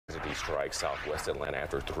strike southwest Atlanta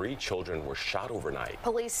after 3 children were shot overnight.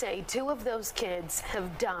 Police say 2 of those kids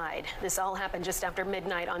have died. This all happened just after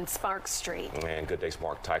midnight on Sparks Street. And Good Day's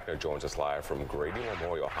Mark Teichner joins us live from Grady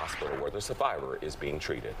Memorial Hospital, where the survivor is being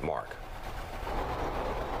treated. Mark.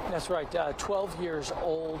 That's right, 12 years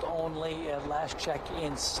old only, at last check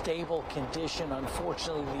in stable condition.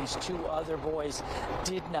 Unfortunately, these 2 other boys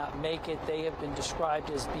did not make it. They have been described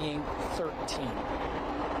as being 13.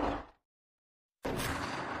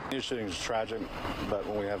 These shootings are tragic, but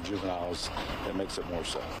when we have juveniles, it makes it more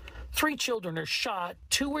so. 3 children are shot,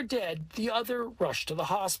 2 are dead, the other rushed to the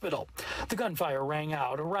hospital. The gunfire rang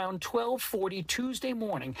out around 12:40 Tuesday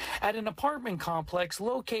morning at an apartment complex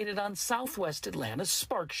located on southwest Atlanta's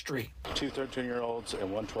Sparks Street. 2 13-year-olds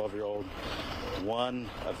and 1 12-year-old. One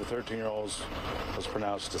of the 13-year-olds was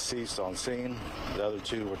pronounced deceased on scene. The other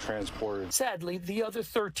 2 were transported. Sadly, the other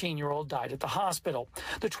 13-year-old died at the hospital.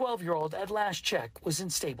 The 12-year-old, at last check, was in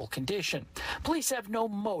stable condition. Police have no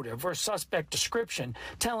motive or suspect description,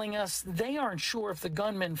 telling us they aren't sure if the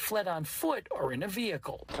gunman fled on foot or in a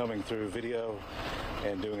vehicle. Coming through video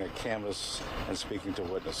and doing a canvass and speaking to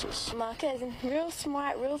witnesses. My cousin, real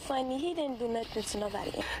smart, real funny. He didn't do nothing to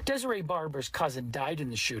nobody. Desiree Barber's cousin died in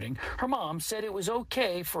the shooting. Her mom said it was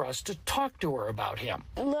okay for us to talk to her about him.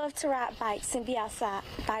 I love to ride bikes and be outside.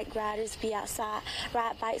 Bike riders be outside,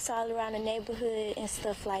 ride bikes all around the neighborhood and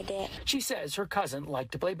stuff like that. She says her cousin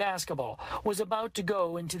liked to play basketball, was about to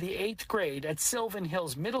go into the 8th grade at Sylvan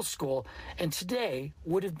Hills Middle School, and today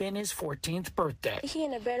would have been his 14th birthday. He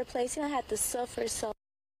in a better place. He don't have to suffer so.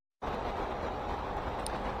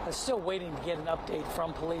 Still waiting to get an update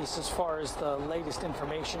from police as far as the latest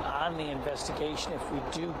information on the investigation. If we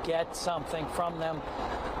do get something from them,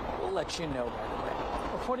 we'll let you know right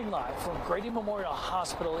away. Reporting live from Grady Memorial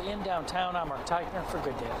Hospital in downtown, I'm Mark Teichner for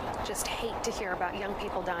Good Day. Just hate to hear about young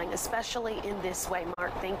people dying, especially in this way.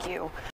 Mark, thank you.